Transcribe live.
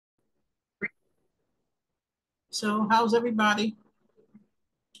So, how's everybody?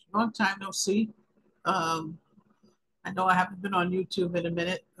 Long time no see. Um, I know I haven't been on YouTube in a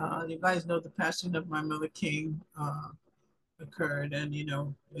minute. You guys know the passing of my mother King occurred, and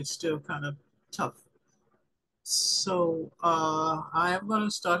it's still kind of tough. So, I am going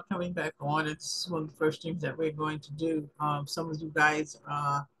to start coming back on. It's one of the first things that we're going to do. Some of you guys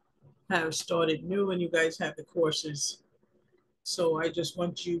have started new, and you guys have the courses. So, I just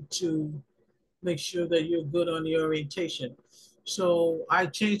want you to make sure that you're good on the orientation. So I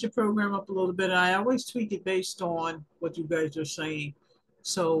changed the program up a little bit. And I always tweak it based on what you guys are saying.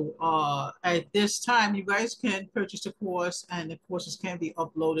 So at this time, you guys can purchase a course, and the courses can be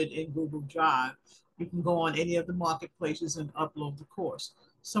uploaded in Google Drive. You can go on any of the marketplaces and upload the course.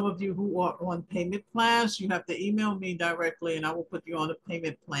 Some of you who are on payment plans, you have to email me directly, and I will put you on a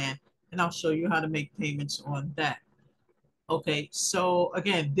payment plan, and I'll show you how to make payments on that. Okay, so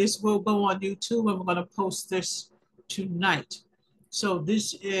again, this will go on YouTube and we're going to post this tonight. So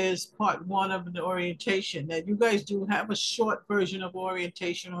this is part one of the orientation. Now you guys do have a short version of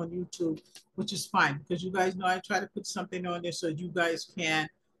orientation on YouTube, which is fine because you guys know I try to put something on there so you guys can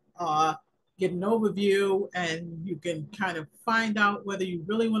uh, get an overview and you can kind of find out whether you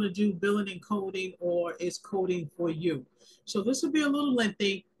really want to do billing and coding or is coding for you. So this will be a little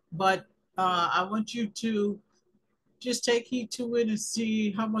lengthy, but I want you to just take heed to it and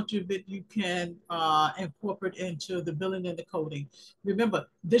see how much of it you can incorporate into the billing and the coding. Remember,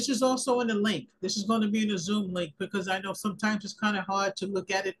 this is also in the link. This is going to be in a Zoom link because I know sometimes it's kind of hard to look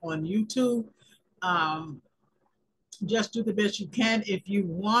at it on YouTube. Um, just do the best you can. If you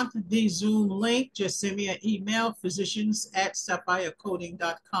want the Zoom link, just send me an email,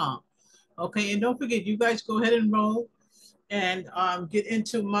 physicians@sapphirecoding.com. Okay, and don't forget, you guys go ahead and enroll and get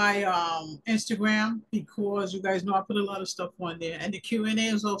into my Instagram because you guys know I put a lot of stuff on there. And the Q&A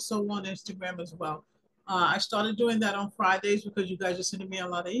is also on Instagram as well. I started doing that on Fridays because you guys are sending me a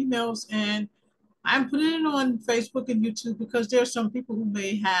lot of emails. And I'm putting it on Facebook and YouTube because there are some people who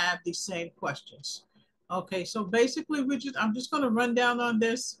may have the same questions. Okay, so basically, I'm just going to run down on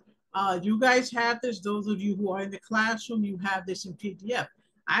this. You guys have this. Those of you who are in the classroom, you have this in PDF.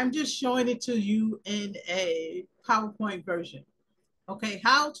 I'm just showing it to you in a PowerPoint version. Okay,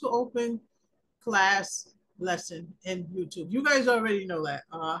 how to open class lesson in YouTube. You guys already know that.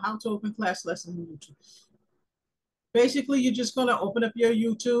 How to open class lesson in YouTube. Basically, you're just going to open up your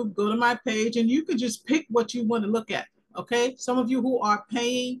YouTube, go to my page, and you can just pick what you want to look at. Okay, some of you who are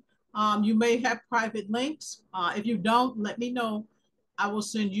paying, you may have private links. If you don't, let me know. I will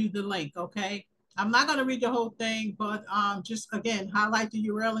send you the link. Okay, I'm not going to read the whole thing, but just again, highlight the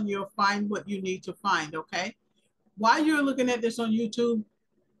URL and you'll find what you need to find. Okay, while you're looking at this on YouTube,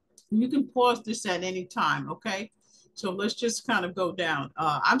 you can pause this at any time. Okay, so let's just kind of go down.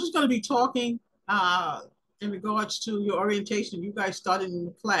 I'm just going to be talking in regards to your orientation. You guys started in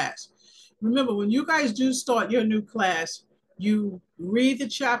the class. Remember, when you guys do start your new class, you read the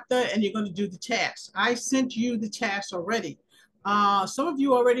chapter and you're going to do the task. I sent you the task already. Some of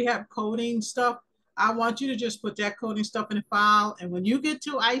you already have coding stuff. I want you to just put that coding stuff in a file. And when you get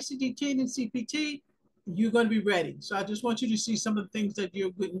to ICD-10 and CPT, you're going to be ready. So I just want you to see some of the things that you're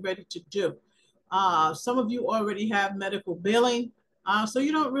getting ready to do. Some of you already have medical billing, so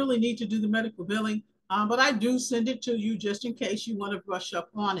you don't really need to do the medical billing. But I do send it to you just in case you want to brush up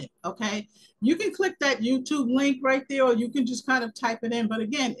on it. Okay. You can click that YouTube link right there, or you can just kind of type it in. But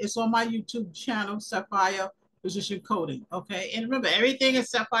again, it's on my YouTube channel, Sapphire Physician Coding. Okay. And remember, everything is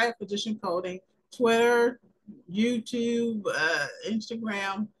Sapphire Physician Coding, Twitter, YouTube,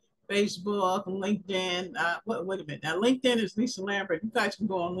 Instagram, Facebook, LinkedIn. Wait a minute. Now, LinkedIn is Lisa Lambert. You guys can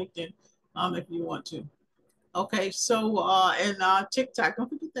go on LinkedIn if you want to. Okay, so and TikTok. Don't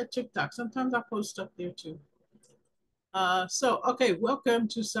forget that TikTok. Sometimes I post stuff there too. Okay, welcome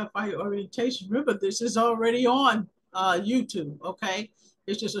to Sapphire Orientation. Remember, this is already on YouTube. Okay,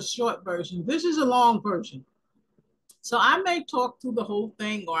 it's just a short version. This is a long version. So I may talk through the whole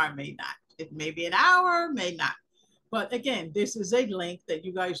thing, or I may not. It may be an hour, may not. But again, this is a link that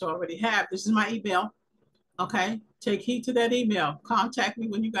you guys already have. This is my email. Okay, take heed to that email. Contact me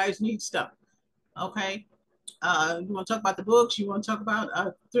when you guys need stuff. Okay, you want to talk about the books, you want to talk about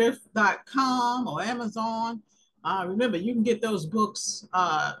thrift.com or Amazon. Remember, you can get those books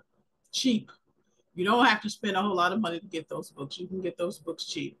cheap. You don't have to spend a whole lot of money to get those books. You can get those books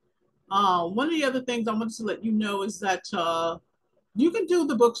cheap. One of the other things I wanted to let you know is that you can do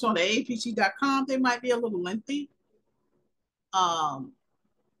the books on aapc.com. They might be a little lengthy, um,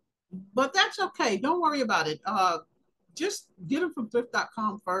 but that's okay. Don't worry about it. Just get them from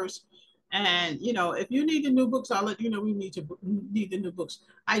thrift.com first. And if you need the new books, I'll let you know we need the new books.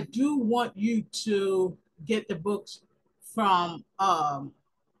 I do want you to get the books from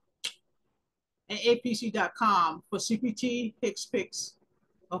apc.com for CPT, Hicks Picks,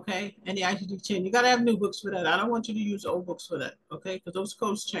 okay, and the ICD-10. You got to have new books for that. I don't want you to use old books for that, okay, because those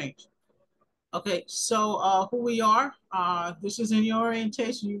codes change. Okay, so who we are, this is in your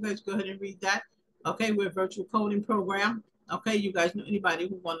orientation. You guys go ahead and read that. Okay, we're a virtual coding program. Okay, you guys know anybody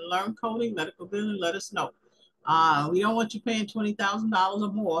who want to learn coding, medical billing, let us know. We don't want you paying $20,000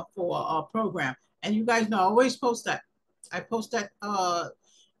 or more for a program. And you guys know, I always post that. I post that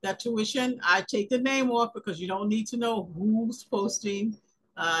that tuition. I take the name off because you don't need to know who's posting.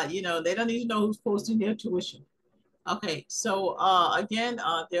 You know, they don't need to know who's posting their tuition. Okay, so again,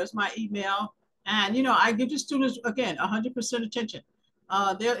 there's my email. And, you know, I give the students, again, 100% attention.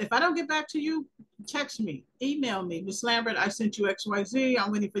 There, if I don't get back to you, text me, email me, Miss Lambert, I sent you XYZ.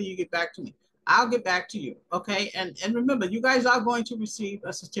 I'm waiting for you to get back to me. I'll get back to you, okay? And remember, you guys are going to receive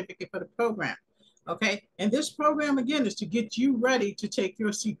a certificate for the program, okay? And this program, again, is to get you ready to take your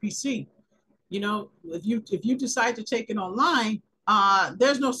CPC. You know, if you decide to take it online,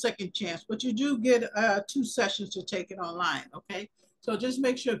 there's no second chance, but you do get 2 sessions to take it online. Okay, so just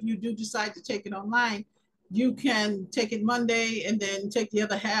make sure if you do decide to take it online, you can take it Monday and then take the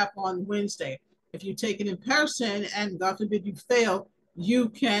other half on Wednesday. If you take it in person and God forbid you fail, you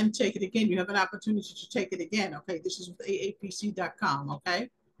can take it again. You have an opportunity to take it again. Okay, this is with aapc.com. Okay,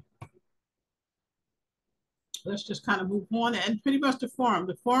 let's just kind of move on and pretty much the forum.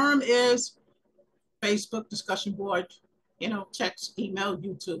 The forum is Facebook discussion board, you know, text, email,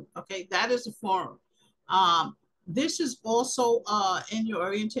 YouTube. Okay, that is the forum. This is also in your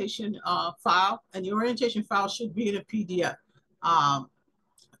orientation file, and your orientation file should be in a PDF. Um,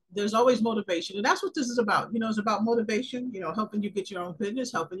 there's always motivation, and that's what this is about. You know, it's about motivation. You know, helping you get your own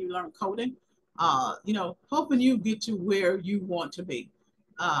business, helping you learn coding. You know, helping you get to where you want to be.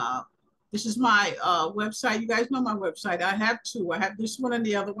 Uh, this is my website. You guys know my website. I have two. I have this one and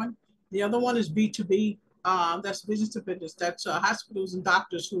the other one. The other one is B2B. That's business to business. That's hospitals and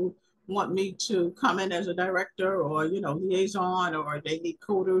doctors who want me to come in as a director or, you know, liaison, or they need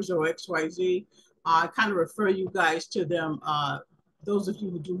coders or XYZ. I kind of refer you guys to them, those of you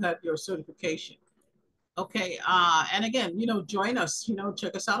who do have your certification. Okay, and again, you know, join us, you know,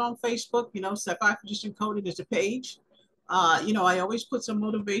 check us out on Facebook, you know, Sapphire Physician Coding is a page. You know, I always put some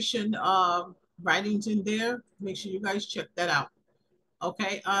motivation writings in there. Make sure you guys check that out.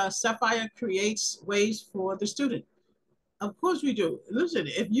 Okay, Sapphire creates ways for the student. Of course we do. Listen,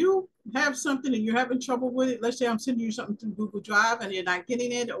 if you have something and you're having trouble with it, let's say I'm sending you something through Google Drive and you're not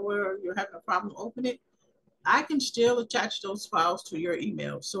getting it, or you're having a problem opening it, I can still attach those files to your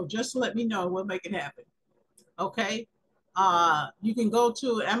email. So just let me know, we'll make it happen. Okay. You can go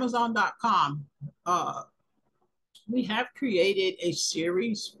to Amazon.com. We have created a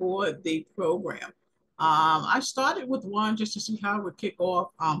series for the program. I started with one just to see how it would kick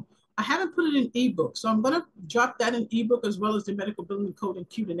off. I haven't put it in ebook, so I'm going to drop that in ebook as well as the medical billing code and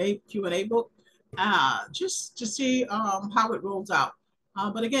Q&A book, just to see how it rolls out.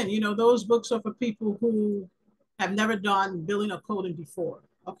 But again, you know, those books are for people who have never done billing or coding before.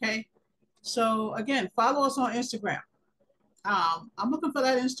 Okay, so again, follow us on Instagram. I'm looking for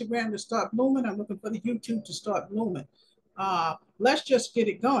that Instagram to start blooming. I'm looking for the YouTube to start blooming. Let's just get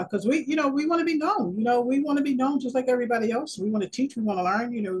it going because we, you know, we want to be known. You know, we want to be known just like everybody else. We want to teach. We want to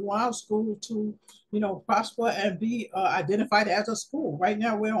learn. You know, we want our school to, you know, prosper and be identified as a school. Right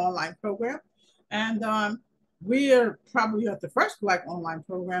now, we're an online program, and we're probably not the first Black online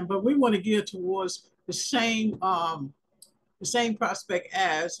program, but we want to gear towards the same prospect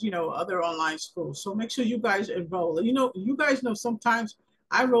as, you know, other online schools. So make sure you guys enroll. And, you know, you guys know sometimes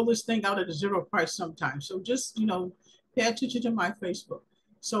I roll this thing out at a zero price sometimes. So just, you know, pay attention to my Facebook.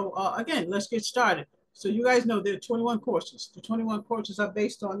 So again, let's get started. So you guys know there are 21 courses. The 21 courses are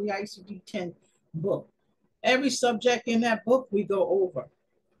based on the ICD-10 book. Every subject in that book we go over.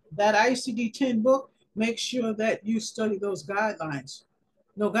 That ICD-10 book, make sure that you study those guidelines.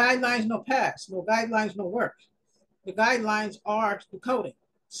 No guidelines, no pass. No guidelines, no work. The guidelines are the coding.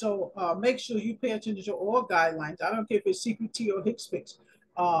 So make sure you pay attention to all guidelines. I don't care if it's CPT or HCPCS.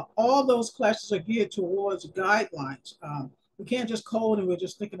 All those classes are geared towards guidelines. We can't just code and we're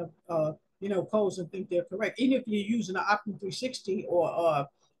just thinking of, you know, codes and think they're correct. Even if you're using an Optum 360 or,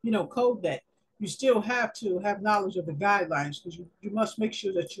 you know, code that, you still have to have knowledge of the guidelines because you must make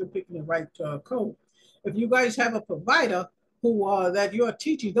sure that you're picking the right code. If you guys have a provider who that you're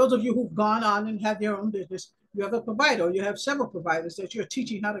teaching, those of you who've gone on and had their own business, you have a provider, or you have several providers that you're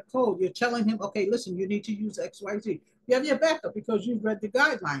teaching how to code. You're telling him, okay, listen, you need to use XYZ. You have your backup because you've read the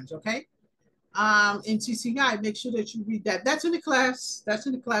guidelines, okay? NCCI. Make sure that you read that. That's in the class. That's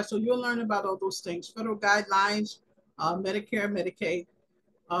in the class. So you'll learn about all those things. Federal guidelines, Medicare, Medicaid.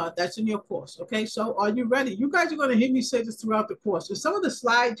 That's in your course. Okay, so are you ready? You guys are going to hear me say this throughout the course. So some of the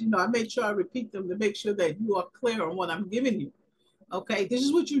slides, I made sure I repeat them to make sure that you are clear on what I'm giving you. Okay, this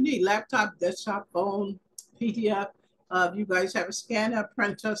is what you need: laptop, desktop, phone, PDF. You guys have a scanner,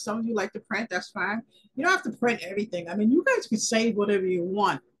 printer. Some of you like to print, that's fine. You don't have to print everything. I mean, you guys can save whatever you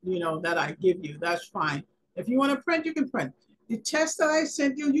want, that I give you. That's fine. If you want to print, you can print. The tests that I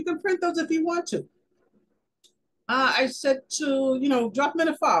sent you, you can print those if you want to. I said to, drop them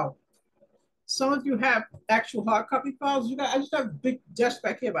in a file. Some of you have actual hard copy files. I just have a big desk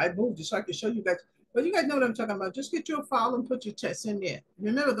back here, but I moved it so I can show you guys. But you guys know what I'm talking about. Just get your file and put your tests in there.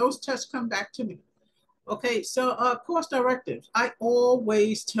 Remember, those tests come back to me. Okay, so course directives. I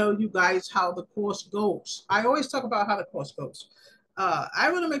always tell you guys how the course goes. I always talk about how the course goes. I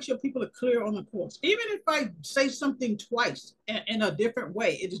want to make sure people are clear on the course. Even if I say something twice in a different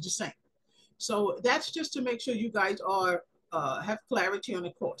way, it is the same. So that's just to make sure you guys are have clarity on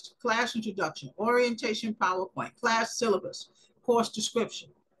the course. Class introduction, orientation PowerPoint, class syllabus, course description,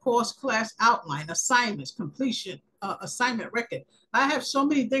 course class outline, assignments, completion, assignment record. I have so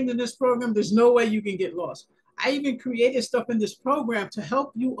many things in this program, there's no way you can get lost. I even created stuff in this program to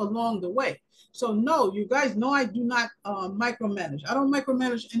help you along the way. So no, you guys know I do not micromanage. I don't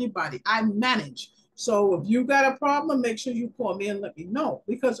micromanage anybody. I manage. So if you got a problem, make sure you call me and let me know,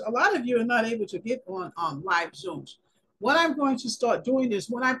 because a lot of you are not able to get on live Zooms. What I'm going to start doing is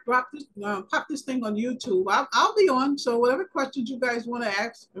when I pop this thing on YouTube, I'll be on. So whatever questions you guys want to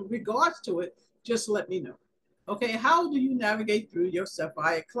ask in regards to it, just let me know. Okay, how do you navigate through your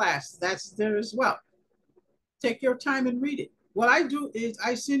Sapphire class? That's there as well. Take your time and read it. What I do is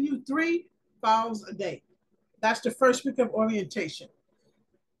I send you 3 files a day. That's the first week of orientation.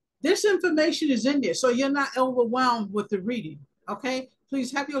 This information is in there, so you're not overwhelmed with the reading, okay?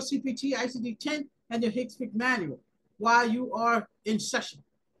 Please have your CPT ICD-10 and your HCPCS manual while you are in session,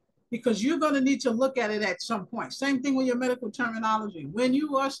 because you're going to need to look at it at some point. Same thing with your medical terminology. When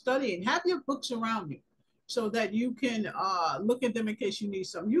you are studying, have your books around you so that you can look at them in case you need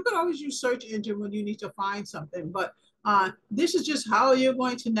something. You can always use search engine when you need to find something, but this is just how you're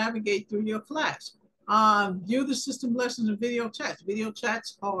going to navigate through your class. View the system lessons and video chats. Video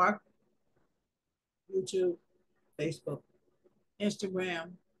chats are YouTube, Facebook,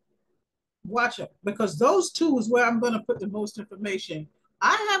 Instagram, watch it, because those 2 is where I'm going to put the most information.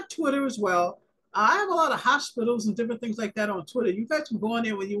 I have Twitter as well. I have a lot of hospitals and different things like that on Twitter. You guys can go in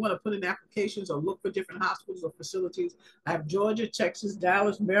there when you want to put in applications or look for different hospitals or facilities. I have Georgia, Texas,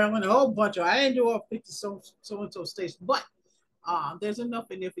 Dallas, Maryland, a whole bunch of, I didn't do all 50 so-and-so states, but there's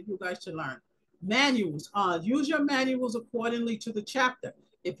enough in there for you guys to learn. Manuals, use your manuals accordingly to the chapter.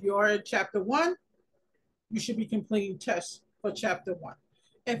 If you're in chapter 1, you should be completing tests for chapter 1.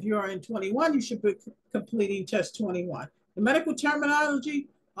 If you're in 21, you should be completing test 21. The medical terminology,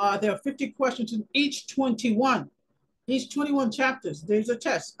 there are 50 questions in each 21. Each 21 chapters, there's a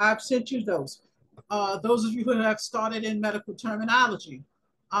test. I've sent you those. Those of you who have started in medical terminology,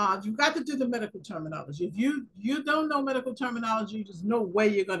 you've got to do the medical terminology. If you don't know medical terminology, there's no way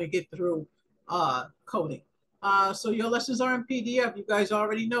you're going to get through coding. So your lessons are in PDF. You guys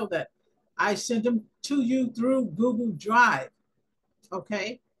already know that. I send them to you through Google Drive.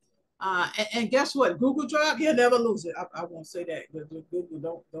 Okay. And guess what? Google Drive, you'll never lose it. I won't say that.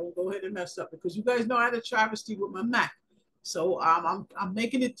 Google, don't go ahead and mess up, because you guys know I had a travesty with my Mac. So I'm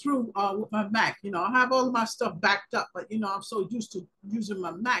making it through with my Mac. I have all of my stuff backed up, but I'm so used to using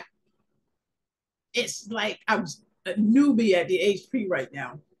my Mac. It's like I'm a newbie at the HP right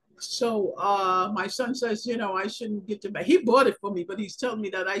now. So my son says, I shouldn't get the Mac. He bought it for me, but he's telling me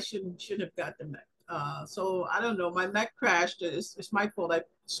that I shouldn't have got the Mac. So I don't know. My Mac crashed. It's my fault. I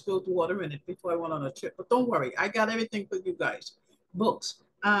spilled water in it before I went on a trip. But don't worry. I got everything for you guys. Books.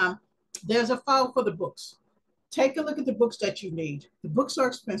 There's a file for the books. Take a look at the books that you need. The books are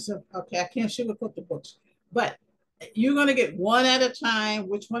expensive. Okay, I can't sugarcoat the books. But you're going to get one at a time,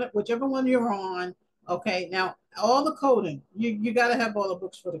 whichever one you're on. Okay, now all the coding, you got to have all the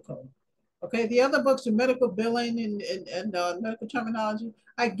books for the coding. Okay, the other books are medical billing and medical terminology.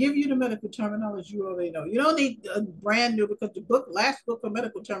 I give you the medical terminology you already know. You don't need a brand new, because the last book for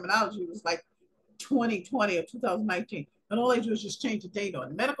medical terminology was like 2020 or 2019. And all they do is just change the date on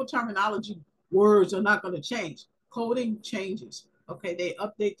it. Medical terminology words are not going to change. Coding changes. Okay, they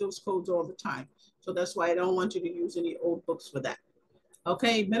update those codes all the time. So that's why I don't want you to use any old books for that.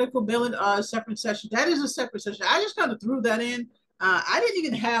 Okay, medical billing, separate session. That is a separate session. I just kind of threw that in. I didn't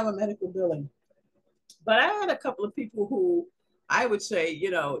even have a medical billing, but I had a couple of people who I would say,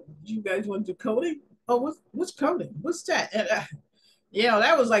 you guys want to do coding? Oh, what's coding? What's that? And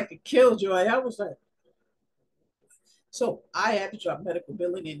that was like the killjoy. I was like, so I had to drop medical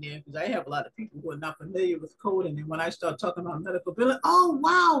billing in there because I have a lot of people who are not familiar with coding. And when I start talking about medical billing, oh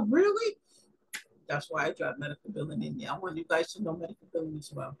wow, really? That's why I dropped medical billing in there. I want you guys to know medical billing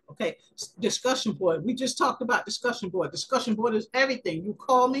as well. Okay, discussion board. We just talked about discussion board. Discussion board is everything. You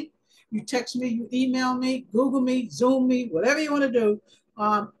call me, you text me, you email me, Google me, Zoom me, whatever you want to do.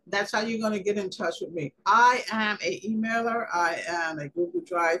 That's how you're going to get in touch with me. I am a emailer. I am a Google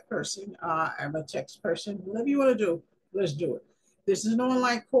Drive person. I'm a text person. Whatever you want to do, let's do it. This is an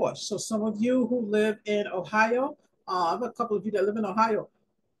online course. So some of you who live in Ohio, I have a couple of you that live in Ohio.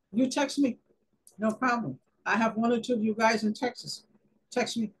 You text me, no problem. I have one or two of you guys in Texas.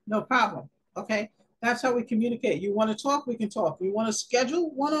 Text me, no problem. Okay. That's how we communicate. You want to talk, we can talk. You want to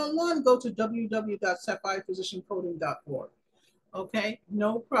schedule one-on-one, go to www.sapphirephysiciancoding.org. Okay,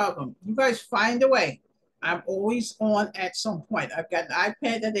 no problem. You guys find a way. I'm always on at some point. I've got an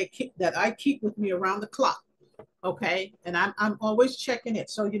iPad that I keep with me around the clock. Okay, and I'm always checking it.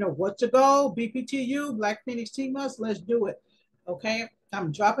 So you know what to go. BPTU, Black Phoenix Team-Ups, let's do it. Okay,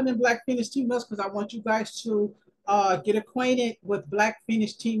 I'm dropping in Black Phoenix Team-Ups because I want you guys to get acquainted with Black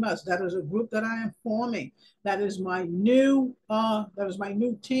Phoenix Team-Ups. That is a group that I am forming. That is my new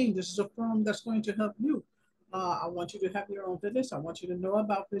team. This is a firm that's going to help you. I want you to have your own business. I want you to know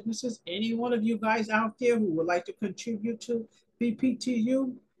about businesses. Any one of you guys out there who would like to contribute to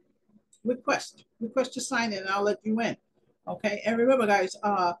BPTU, request to sign in, and I'll let you in. Okay, and remember, guys,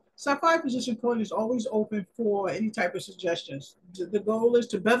 Sapphire Position Coding is always open for any type of suggestions. The goal is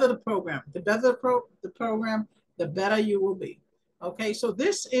to better the program. The better the program, the better you will be. Okay, so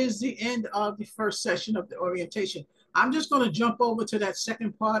this is the end of the first session of the orientation. I'm just going to jump over to that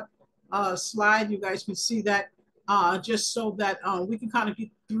second part slide. You guys can see that just so that we can kind of get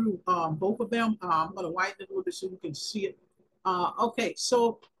through both of them. I'm going to widen it a little bit so you can see it. Okay,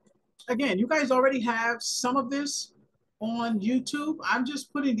 so again, you guys already have some of this on YouTube. I'm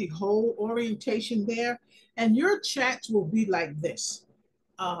just putting the whole orientation there, and your chats will be like this.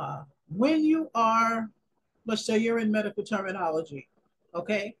 When you are, let's say you're in medical terminology,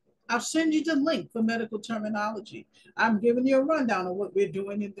 okay? I'll send you the link for medical terminology. I'm giving you a rundown of what we're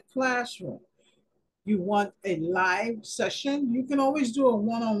doing in the classroom. You want a live session, you can always do a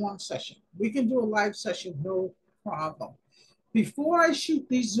one-on-one session. We can do a live session, no problem. Before I shoot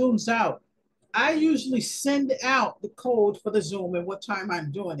these Zooms out, I usually send out the code for the Zoom and what time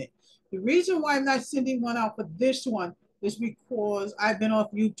I'm doing it. The reason why I'm not sending one out for this one is because I've been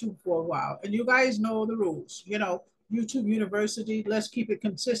off YouTube for a while, and you guys know the rules. YouTube University, let's keep it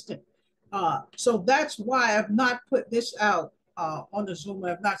consistent. So that's why I've not put this out on the Zoom.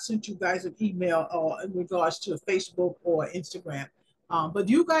 I've not sent you guys an email in regards to Facebook or Instagram. But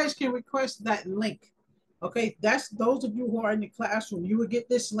you guys can request that link. Okay, that's those of you who are in the classroom. You will get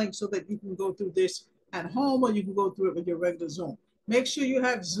this link so that you can go through this at home, or you can go through it with your regular Zoom. Make sure you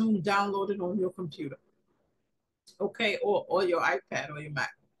have Zoom downloaded on your computer, okay, or your iPad or your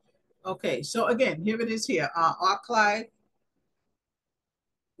Mac. Okay, so again, here it is here, archive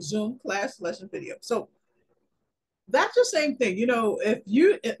Zoom class lesson video. So that's the same thing. If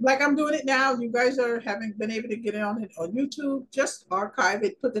you, like I'm doing it now, you guys are having been able to get it on YouTube, just archive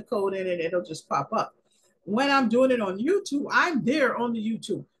it, put the code in, and it'll just pop up. When I'm doing it on YouTube, I'm there on the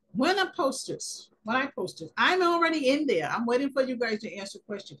YouTube. When I post this, I'm already in there. I'm waiting for you guys to answer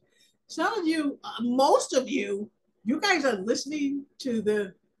questions. Some of you, most of you, you guys are listening to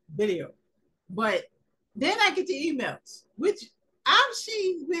the video, but then I get the emails, which I'm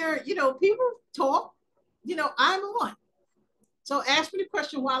seeing where, people talk, I'm on. So ask me the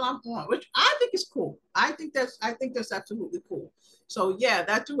question while I'm on, which I think is cool. I think that's absolutely cool. So yeah,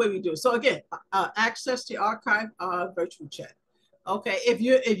 that's the way we do it. So again, access the archive virtual chat. Okay, if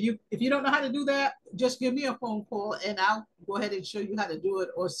you don't know how to do that, just give me a phone call and I'll go ahead and show you how to do it,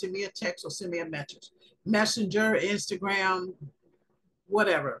 or send me a text or send me a message. Messenger, Instagram,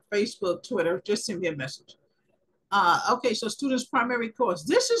 whatever, Facebook, Twitter, just send me a message. Okay, so students primary course.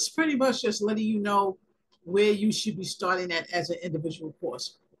 This is pretty much just letting you know where you should be starting at as an individual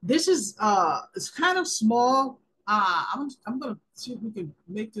course. This is it's kind of small. I'm gonna see if we can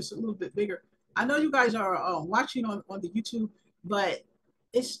make this a little bit bigger. I know you guys are watching on the YouTube, but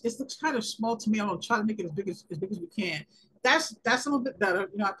it looks kind of small to me. I'm gonna try to make it as big as we can. That's a little bit better.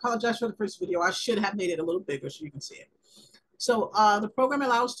 I apologize for the first video. I should have made it a little bigger so you can see it. So the program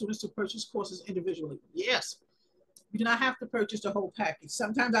allows students to purchase courses individually. Yes, you do not have to purchase the whole package.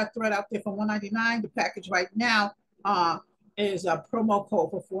 Sometimes I throw it out there for $199. The package right now is a promo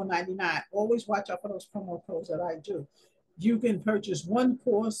code for $499. Always watch out for those promo codes that I do. You can purchase one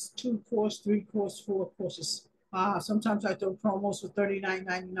course, two course, three course, four courses. Sometimes I do promos for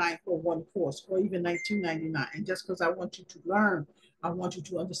 $39.99 for one course, or even $19.99. And just because I want you to learn, I want you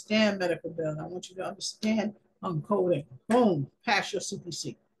to understand medical billing. I want you to understand coding. Boom, pass your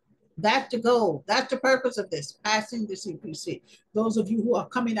CPC. That's the goal. That's the purpose of this, passing the CPC. Those of you who are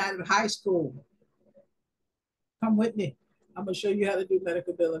coming out of high school, come with me. I'm gonna show you how to do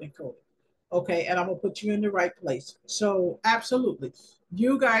medical billing and coding. Okay, and I'm gonna put you in the right place. So absolutely,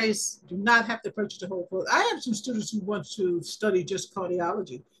 you guys do not have to purchase the whole course. I have some students who want to study just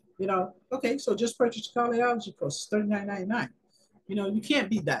cardiology. Okay, so just purchase the cardiology course, $39.99. You can't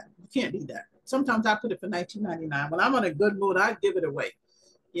beat that. You can't beat that. Sometimes I put it for $19.99. When I'm in a good mood, I give it away.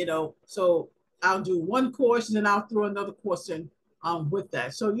 So I'll do one course and then I'll throw another course in with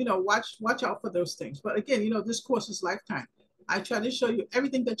that. So watch out for those things. But again, this course is lifetime. I try to show you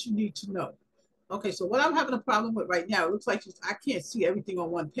everything that you need to know. Okay, so what I'm having a problem with right now, it looks like I can't see everything on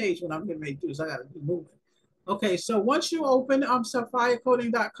one page when I'm getting ready to do, so I got to be moving. Okay, so once you open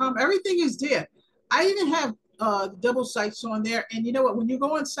sapphirecoding.com, everything is there. I even have double sites on there. And you know what? When you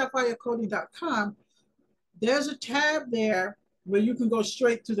go on sapphirecoding.com, there's a tab there where you can go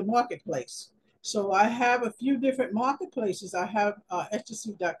straight to the marketplace. So I have a few different marketplaces. I have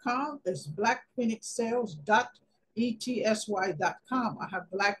etsy.com. There's blackphoenixsales.etsy.com. I have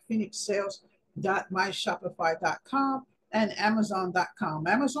blackphoenixsales.myshopify.com and amazon.com.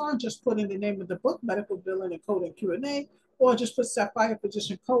 Amazon, just put in the name of the book, Medical Billing and Coding Q&A, or just put Sapphire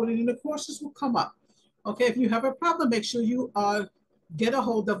Physician Coding and the courses will come up. Okay, if you have a problem, make sure you get a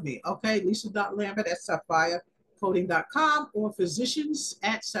hold of me. Okay, lisa.lambert at sapphirecoding.com or physicians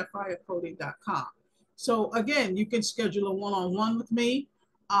at sapphirecoding.com. So again, you can schedule a one-on-one with me.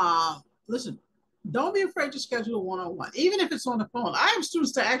 Listen, don't be afraid to schedule a one-on-one, even if it's on the phone. I have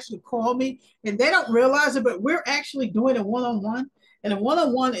students that actually call me and they don't realize it, but we're actually doing a one-on-one. And a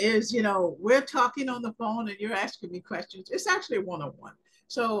one-on-one is, we're talking on the phone and you're asking me questions. It's actually a one-on-one.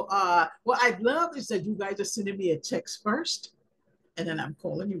 So what I'd love is that you guys are sending me a text first, and then I'm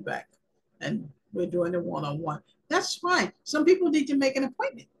calling you back, and we're doing a one-on-one. That's fine. Some people need to make an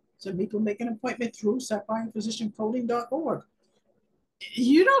appointment. Some people make an appointment through sapphirephysiciancoding.org.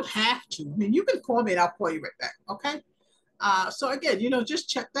 You don't have to. I mean, you can call me and I'll call you right back. Okay. So again, just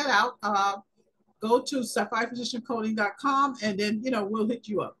check that out. Go to sapphirephysiciancoding.com and then, we'll hit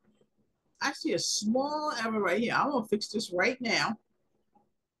you up. I see a small error right here. I'm going to fix this right now.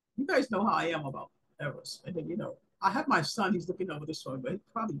 You guys know how I am about errors. And then, I have my son, he's looking over this one, but he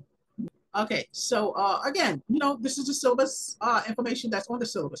probably. Okay, so again, this is the syllabus information that's on the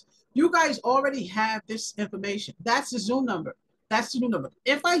syllabus. You guys already have this information. That's the Zoom number. That's the new number.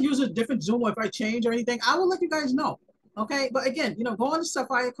 If I use a different Zoom or if I change or anything, I will let you guys know. Okay, but again, go on to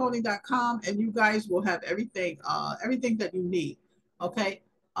sapphirecoding.com and you guys will have everything that you need. Okay.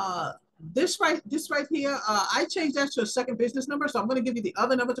 This right here, I changed that to a second business number, so I'm going to give you the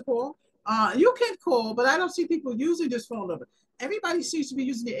other number to call. You can call, but I don't see people using this phone number. Everybody seems to be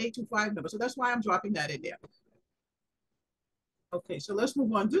using the 825 number, so that's why I'm dropping that in there. Okay, so let's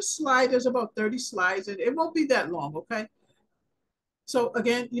move on. This slide is about 30 slides, and it won't be that long, okay? So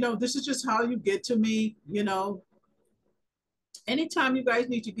again, this is just how you get to me, anytime you guys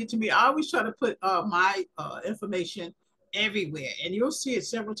need to get to me, I always try to put my information everywhere, and you'll see it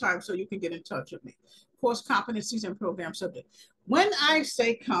several times so you can get in touch with me. Course competencies and program subject. When I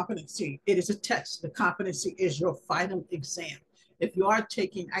say competency, it is a test. The competency is your final exam. If you are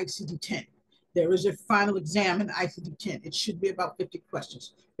taking ICD-10, there is a final exam in ICD-10. It should be about 50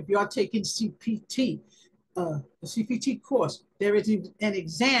 questions. If you are taking CPT, the CPT course, there is an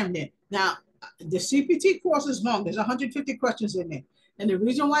exam there. Now, the CPT course is long. There's 150 questions in there. And the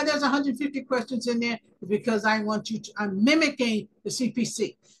reason why there's 150 questions in there is because I'm mimicking the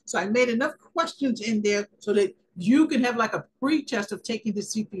CPC. So I made enough questions in there so that you can have like a pre-test of taking the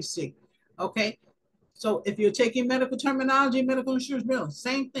CPC. Okay. So if you're taking medical terminology, medical insurance billing,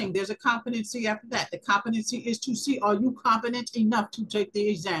 same thing. There's a competency after that. The competency is to see, are you competent enough to take the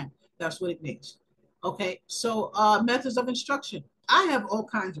exam? That's what it means. Okay, so methods of instruction. I have all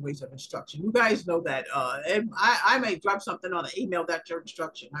kinds of ways of instruction. You guys know that. I may drop something on an email, that's your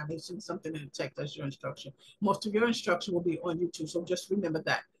instruction. I may send something in a text, that's your instruction. Most of your instruction will be on YouTube, so just remember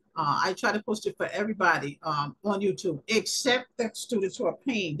that. I try to post it for everybody on YouTube, except that students who are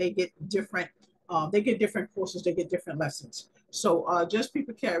paying, they get different courses, they get different lessons. So just be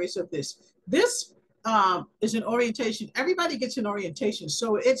precarious of this. This is an orientation. Everybody gets an orientation.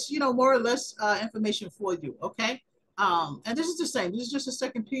 So it's, more or less information for you. Okay. And this is the same. This is just a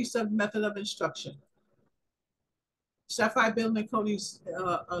second piece of method of instruction. Sapphire Building Cody's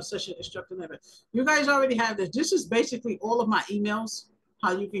session instructor level. You guys already have this. This is basically all of my emails,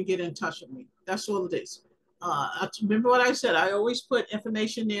 how you can get in touch with me. That's all it is. Remember what I said. I always put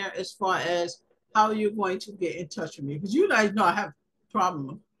information there as far as how you're going to get in touch with me. Because you guys know I have a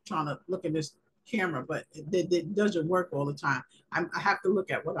problem trying to look at this camera, but it doesn't work all the time. I have to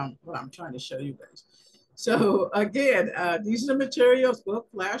look at what I'm trying to show you guys. So again, these are the materials: book,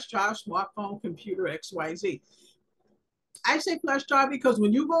 flash drive, smartphone, computer, XYZ. I say flash drive because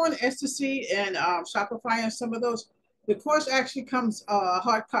when you go on Ecstasy and Shopify and some of those, the course actually comes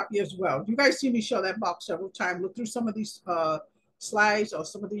hard copy as well. You guys see me show that box several times. Look through some of these slides or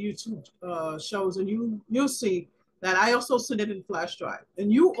some of the YouTube shows, and you'll see that I also send it in flash drive,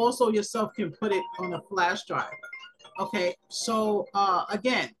 and you also yourself can put it on a flash drive. Okay, so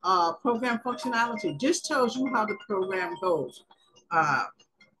again, program functionality just tells you how the program goes. Uh,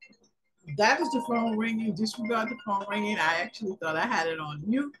 that is the phone ringing. Disregard the phone ringing. I actually thought I had it on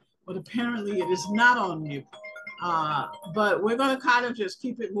mute, but apparently it is not on mute. But we're going to kind of just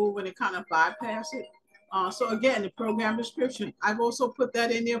keep it moving and kind of bypass it. So again, the program description, I've also put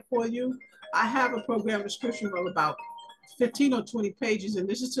that in there for you. I have a program description of about 15 or 20 pages, and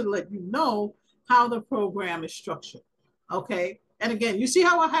this is to let you know how the program is structured. Okay. And again, you see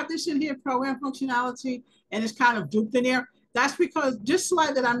how I have this in here, program functionality, and it's kind of duped in there. That's because this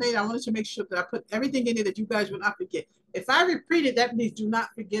slide that I made, I wanted to make sure that I put everything in there that you guys will not forget. If I repeat it, that means do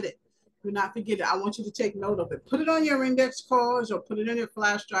not forget it. Do not forget it. I want you to take note of it. Put it on your index cards or put it in your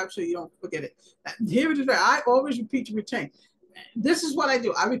flash drive so you don't forget it. Here it is. I always repeat to retain. This is what I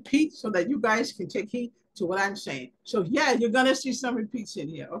do. I repeat so that you guys can take heed to what I'm saying. So yeah, you're gonna see some repeats in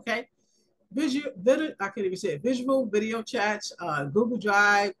here. Okay. I can't even say it. Visual video chats, Google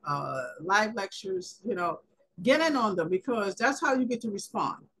Drive, live lectures. Get in on them because that's how you get to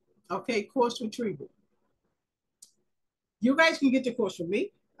respond. Okay, course retrieval. You guys can get the course from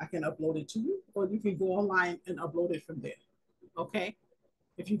me. I can upload it to you, or you can go online and upload it from there. Okay.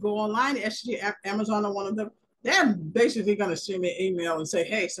 If you go online, SG, Amazon, or one of them, they're basically going to send me an email and say,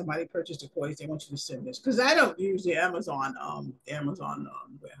 "Hey, somebody purchased a course. They want you to send this." Because I don't use the Amazon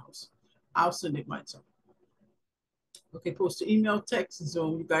warehouse. I'll send it myself. Okay, post to email, text,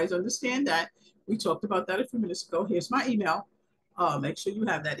 Zoom. You guys understand that? We talked about that a few minutes ago. Here's my email. Make sure you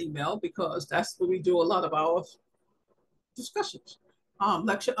have that email because that's where we do a lot of our discussions.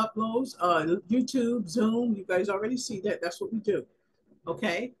 Lecture uploads, YouTube, Zoom. You guys already see that. That's what we do.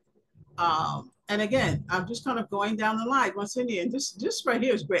 Okay. And again, I'm just kind of going down the line once in here. And this right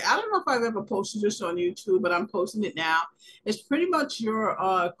here is great. I don't know if I've ever posted this on YouTube, but I'm posting it now. It's pretty much your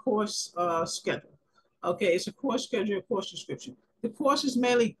course schedule. Okay, it's a course schedule, a course description. The course is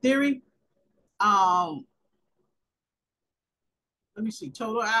mainly theory. Um, Let me see,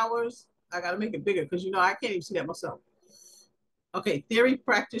 total hours. I got to make it bigger because I can't even see that myself. Okay, theory,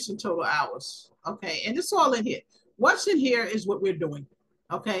 practice, and total hours. Okay, and it's all in here. What's in here is what we're doing.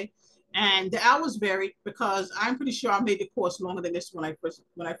 Okay, and the hours vary because I'm pretty sure I made the course longer than this when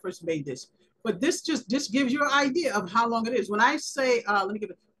I first made this. But this gives you an idea of how long it is. When I say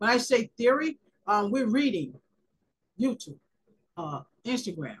when I say theory, we're reading YouTube,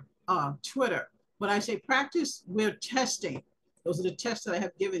 Instagram, Twitter. When I say practice, we're testing. Those are the tests that I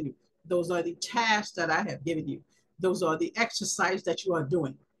have given you. Those are the tasks that I have given you. Those are the exercises that you are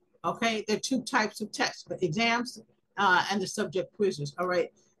doing. Okay, there are two types of tests: the exams and the subject quizzes. All right,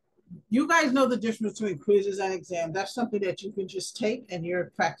 you guys know the difference between quizzes and exams. That's something that you can just take and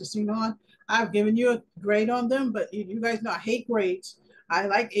you're practicing on. I've given you a grade on them, but you guys know I hate grades. I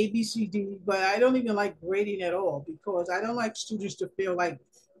like A, B, C, D, but I don't even like grading at all because I don't like students to feel like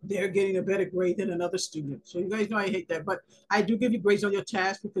they're getting a better grade than another student. So you guys know I hate that, but I do give you grades on your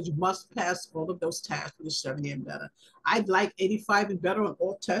tasks because you must pass all of those tasks for the 70 and better. I'd like 85 and better on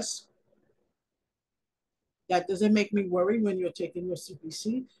all tests. That doesn't make me worry when you're taking your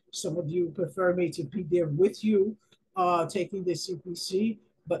CPC. Some of you prefer me to be there with you taking the CPC,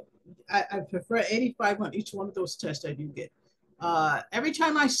 but I prefer 85 on each one of those tests that you get. Every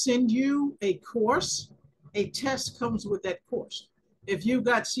time I send you a course, a test comes with that course. If you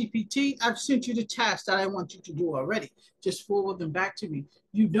got CPT, I've sent you the tasks that I want you to do already. Just forward them back to me.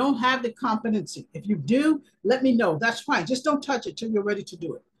 You don't have the competency. If you do, let me know. That's fine. Just don't touch it till you're ready to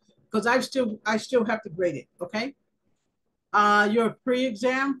do it because I still have to grade it. Okay. Your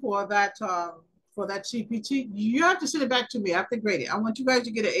pre-exam for that CPT, you have to send it back to me. I have to grade it. I want you guys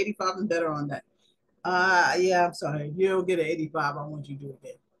to get an 85 and better on that. Yeah, I'm sorry. You'll get an 85. I want you to do it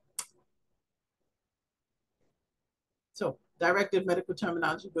again. So directed medical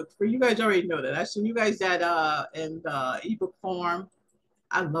terminology book for you guys already know that. I sent you guys that in the ebook form.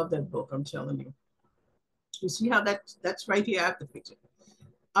 I love that book, I'm telling you. You see how that's right here? I have to fix it.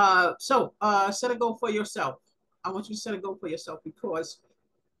 Set a goal for yourself. I want you to set a goal for yourself because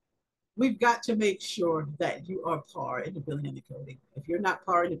we've got to make sure that you are par in the billing and the coding. If you're not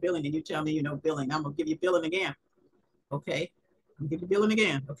par in the billing and you tell me you know billing, I'm gonna give you billing again. Okay, I'm gonna give you billing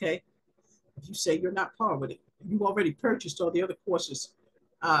again. Okay, if you say you're not par with it, you've already purchased all the other courses.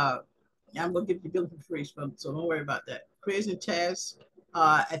 Uh, I'm gonna give you billing for free, so don't worry about that. Quiz and tasks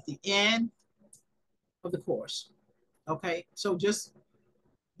at the end of the course. Okay, so just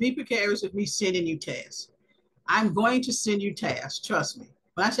be prepared of me sending you tasks. I'm going to send you tasks. Trust me.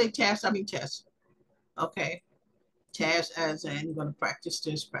 When I say tasks, I mean tests. Okay, tasks as in you're going to practice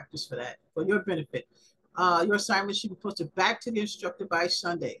this, practice for that, for your benefit. Your assignment should be posted back to the instructor by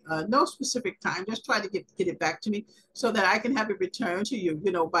Sunday. No specific time. Just try to get it back to me so that I can have it returned to you.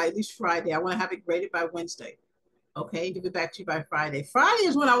 You know, by at least Friday. I want to have it graded by Wednesday. Okay, give it back to you by Friday. Friday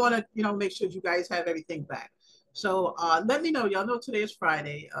is when I want to, you know, make sure you guys have everything back. So let me know. Y'all know today is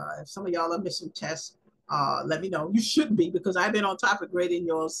Friday. If some of y'all are missing tests, let me know. You shouldn't be because I've been on top of grading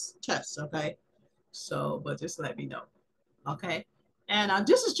your tests. Okay, so but just let me know. Okay. And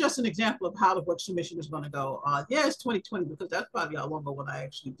this is just an example of how the work submission is going to go. Yeah, it's 2020 because that's probably how long ago when I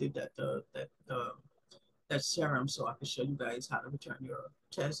actually did that serum, so I can show you guys how to return your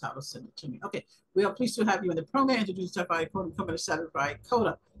test, how to send it to me. Okay, we are pleased to have you in the program. Introduce certified coder, becoming a certified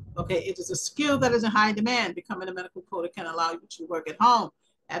coder. Okay, it is a skill that is in high demand. Becoming a medical coder can allow you to work at home,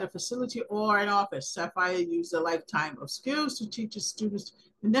 at a facility, or an office. Sapphire uses a lifetime of skills to teach its students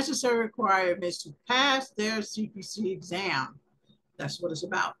the necessary requirements to pass their CPC exam. That's what it's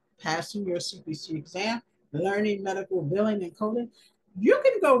about. Passing your CPC exam, learning medical billing and coding. You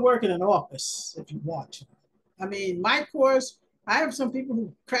can go work in an office if you want to. I mean, my course, I have some people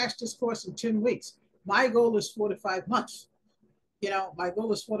who crashed this course in 10 weeks. My goal is 4 to 5 months. You know, my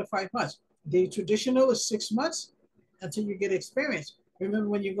goal is 4 to 5 months. The traditional is 6 months until you get experience. Remember,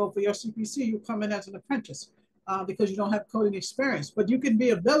 when you go for your CPC, you come in as an apprentice because you don't have coding experience. But you can be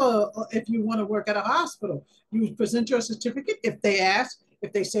a biller if you want to work at a hospital. You present your certificate if they ask.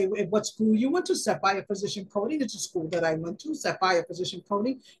 If they say what school you went to, Sapphire Physician Coding is a school that I went to. Sapphire Physician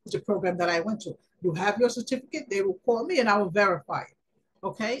Coding is a program that I went to. You have your certificate, they will call me and I will verify it.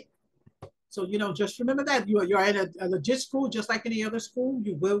 Okay, so, you know, just remember that you're at a legit school, just like any other school.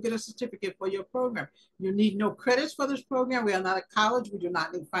 You will get a certificate for your program. You need no credits for this program. We are not a college. We do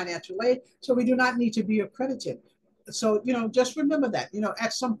not need financial aid. So we do not need to be accredited. So, you know, just remember that, you know,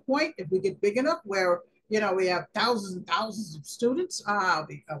 at some point, if we get big enough where, you know, we have thousands and thousands of students, I'll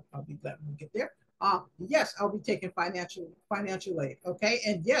be glad we get there. Yes, I'll be taking financial aid. Okay.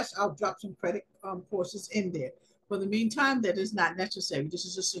 And yes, I'll drop some credit courses in there. For the meantime, that is not necessary. This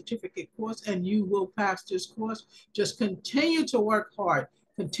is a certificate course and you will pass this course. Just continue to work hard.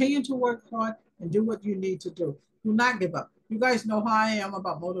 Continue to work hard and do what you need to do. Do not give up. You guys know how I am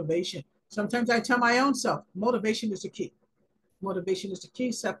about motivation. Sometimes I tell my own self, motivation is the key. Motivation is the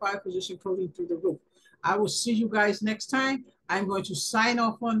key. Sapphire Physician Coding through the roof. I will see you guys next time. I'm going to sign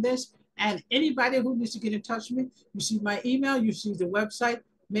off on this. And anybody who needs to get in touch with me, you see my email, you see the website,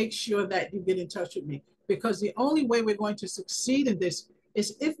 make sure that you get in touch with me. Because the only way we're going to succeed in this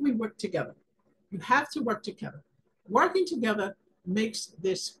is if we work together. You have to work together. Working together makes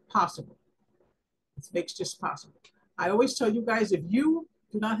this possible. It makes this possible. I always tell you guys, if you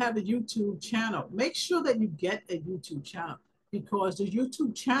do not have a YouTube channel, make sure that you get a YouTube channel because the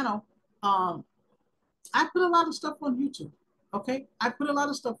YouTube channel, I put a lot of stuff on YouTube. Okay, I put a lot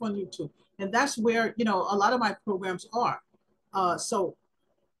of stuff on YouTube, and that's where you know a lot of my programs are. So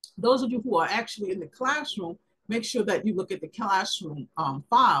those of you who are actually in the classroom, make sure that you look at the classroom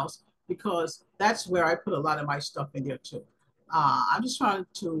files because that's where I put a lot of my stuff in there too. I'm just trying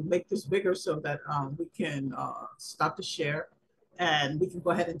to make this bigger so that we can stop the share and we can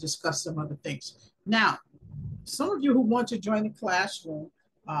go ahead and discuss some other things. Now, some of you who want to join the classroom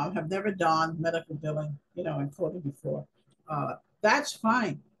have never done medical billing, you know, and coding before. That's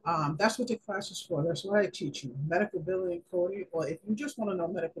fine. That's what the class is for. That's what I teach you, medical billing and coding, or if you just want to know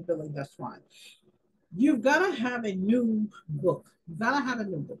medical billing, that's fine. You've got to have a new book. You've got to have a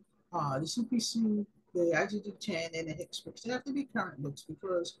new book. The CPC, the IGD-10, and the HICS books, they have to be current books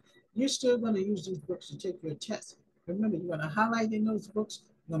because you're still going to use these books to take your test. Remember, you're going to highlight in those books.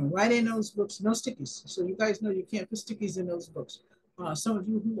 You're going to write in those books, no stickies. So you guys know you can't put stickies in those books. Some of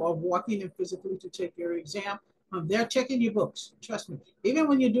you who are walking in physically to take your exam, they're checking your books. Trust me. Even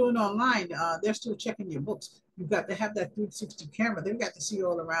when you're doing online, they're still checking your books. You've got to have that 360 camera. They've got to see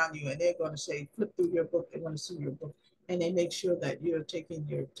all around you, and they're going to say, flip through your book. They want to see your book, and they make sure that you're taking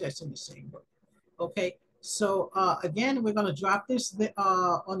your test in the same book. Okay. So again, we're going to drop this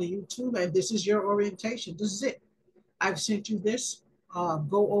on the YouTube, and this is your orientation. This is it. I've sent you this.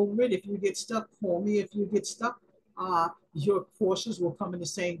 Go over it. If you get stuck, call me. If you get stuck, your courses will come in the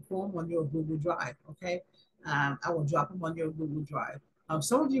same form on your Google Drive. Okay, I will drop them on your Google Drive.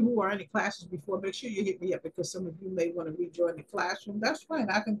 Some of you who are in the classes before, make sure you hit me up because some of you may want to rejoin the classroom. That's fine.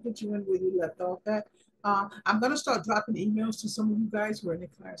 I can put you in where you left off at. I'm going to start dropping emails to some of you guys who are in the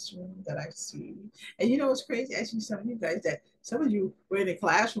classroom that I see. And you know what's crazy? Actually, some of you guys that some of you were in the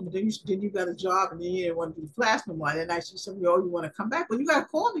classroom, but then you got a job and then you didn't want to do the class no more. And I see some of you, oh, you want to come back. Well, you got to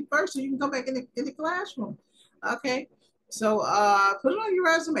call me first so you can come back in the classroom. Okay. So put it on your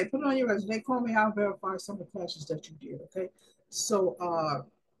resume. Put it on your resume. Call me. I'll verify some of the classes that you did. Okay. So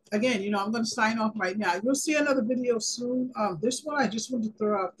again, I'm going to sign off right now. You'll see another video soon. This one I just wanted to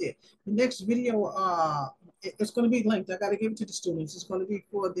throw out there. The next video, it's going to be linked. I got to give it to the students. It's going to be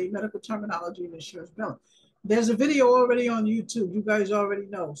for the medical terminology and insurance billing. There's a video already on YouTube. You guys already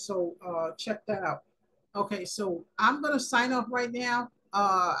know. So check that out. Okay, so I'm going to sign off right now.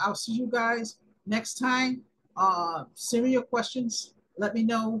 I'll see you guys next time. Send me your questions. Let me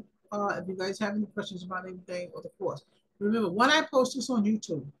know if you guys have any questions about anything or the course. Remember, when I post this on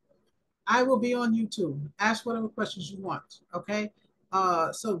YouTube, I will be on YouTube. Ask whatever questions you want. Okay.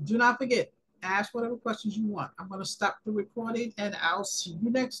 So do not forget, ask whatever questions you want. I'm going to stop the recording and I'll see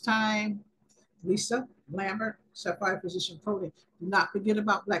you next time. Lisa Lambert, Sapphire Physician Coding. Do not forget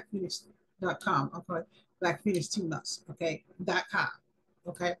about blackphoenix.com. Okay. Black Phoenix Team Nuts. Okay. .com.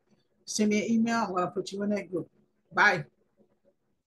 Okay. Send me an email. I'm going to put you in that group. Bye.